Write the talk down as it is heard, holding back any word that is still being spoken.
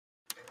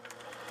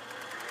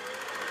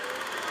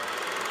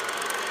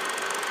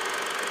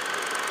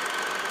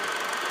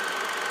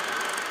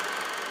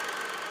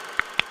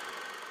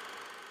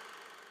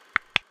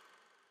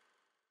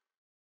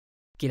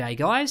G'day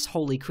guys,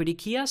 Holy Critic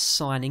here,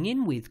 signing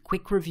in with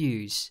quick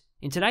reviews.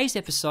 In today's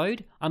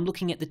episode, I'm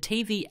looking at the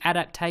TV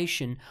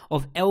adaptation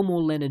of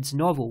Elmore Leonard's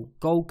novel,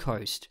 Gold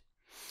Coast.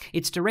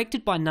 It's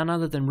directed by none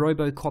other than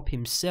RoboCop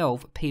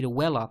himself, Peter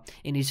Weller,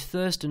 in his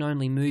first and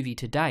only movie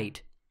to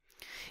date.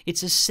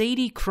 It's a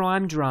seedy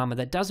crime drama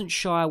that doesn't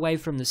shy away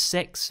from the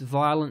sex,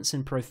 violence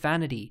and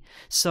profanity,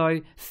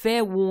 so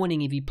fair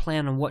warning if you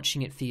plan on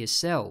watching it for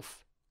yourself.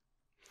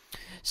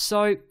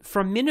 So,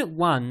 from minute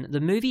one, the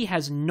movie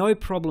has no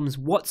problems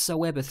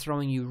whatsoever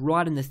throwing you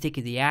right in the thick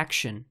of the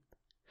action.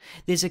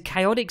 There's a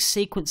chaotic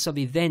sequence of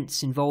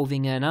events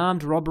involving an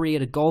armed robbery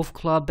at a golf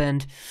club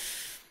and,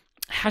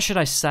 how should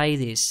I say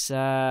this,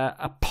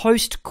 a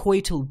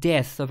post-coital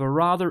death of a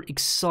rather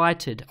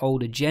excited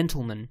older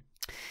gentleman.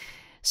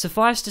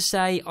 Suffice to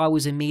say, I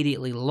was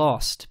immediately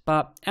lost,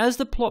 but as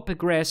the plot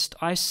progressed,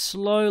 I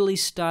slowly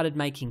started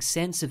making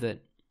sense of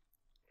it.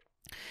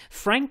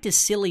 Frank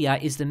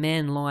DeCilia is the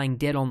man lying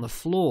dead on the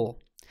floor,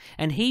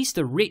 and he's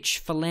the rich,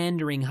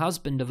 philandering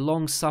husband of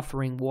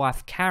long-suffering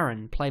wife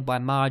Karen, played by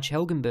Marg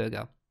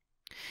Helgenberger.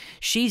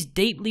 She's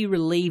deeply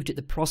relieved at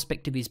the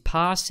prospect of his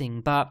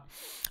passing, but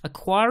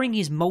acquiring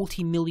his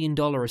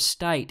multi-million-dollar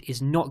estate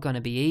is not going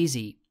to be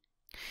easy.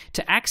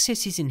 To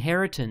access his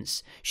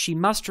inheritance, she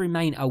must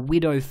remain a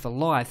widow for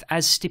life,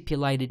 as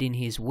stipulated in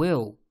his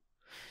will.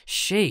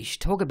 Sheesh,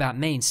 talk about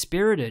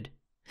mean-spirited.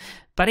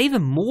 But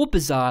even more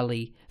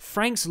bizarrely,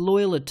 Frank's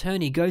loyal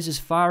attorney goes as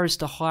far as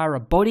to hire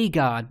a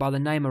bodyguard by the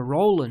name of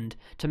Roland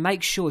to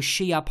make sure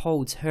she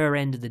upholds her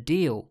end of the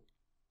deal.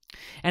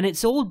 And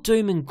it's all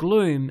doom and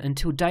gloom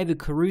until David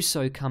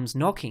Caruso comes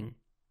knocking.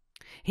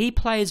 He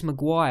plays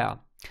Maguire,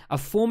 a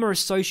former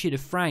associate of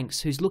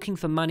Frank's who's looking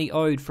for money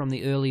owed from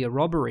the earlier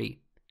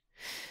robbery.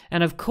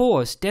 And of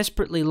course,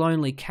 desperately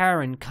lonely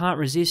Karen can't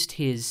resist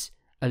his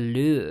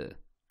allure.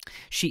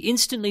 She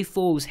instantly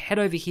falls head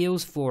over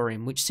heels for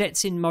him, which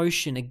sets in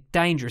motion a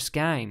dangerous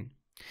game.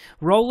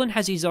 Roland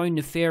has his own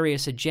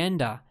nefarious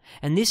agenda,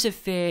 and this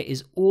affair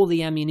is all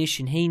the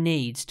ammunition he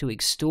needs to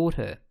extort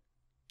her.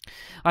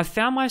 I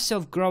found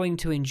myself growing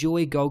to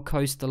enjoy Gold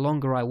Coast the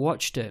longer I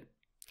watched it.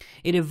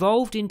 It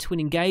evolved into an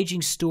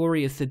engaging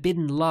story of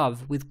forbidden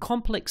love with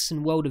complex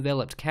and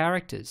well-developed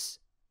characters.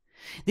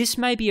 This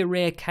may be a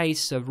rare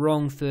case of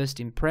wrong first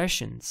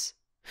impressions,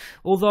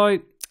 although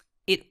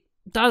it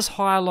does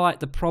highlight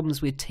the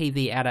problems with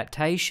TV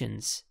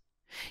adaptations.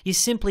 You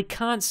simply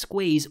can't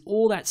squeeze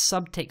all that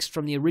subtext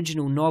from the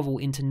original novel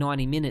into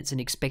 90 minutes and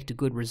expect a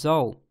good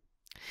result.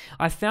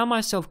 I found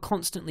myself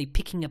constantly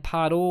picking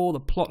apart all the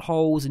plot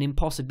holes and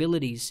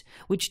impossibilities,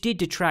 which did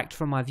detract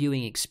from my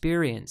viewing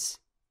experience.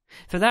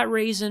 For that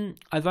reason,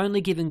 I've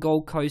only given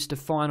Gold Coast a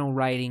final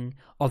rating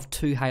of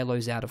 2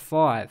 Halos out of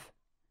 5.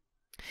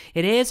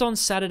 It airs on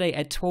Saturday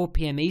at 12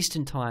 PM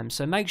Eastern Time,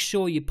 so make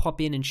sure you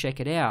pop in and check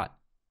it out.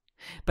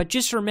 But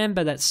just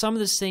remember that some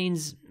of the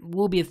scenes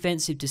will be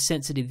offensive to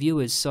sensitive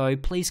viewers, so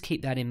please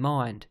keep that in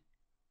mind.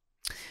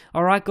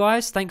 Alright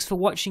guys, thanks for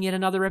watching yet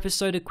another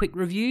episode of Quick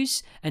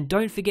Reviews, and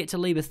don't forget to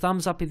leave a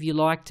thumbs up if you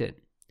liked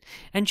it.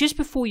 And just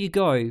before you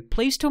go,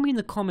 please tell me in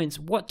the comments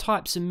what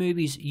types of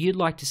movies you'd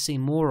like to see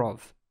more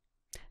of.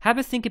 Have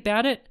a think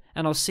about it,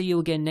 and I'll see you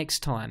again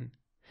next time.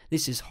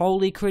 This is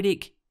Holy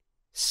Critic,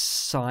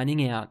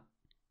 signing out.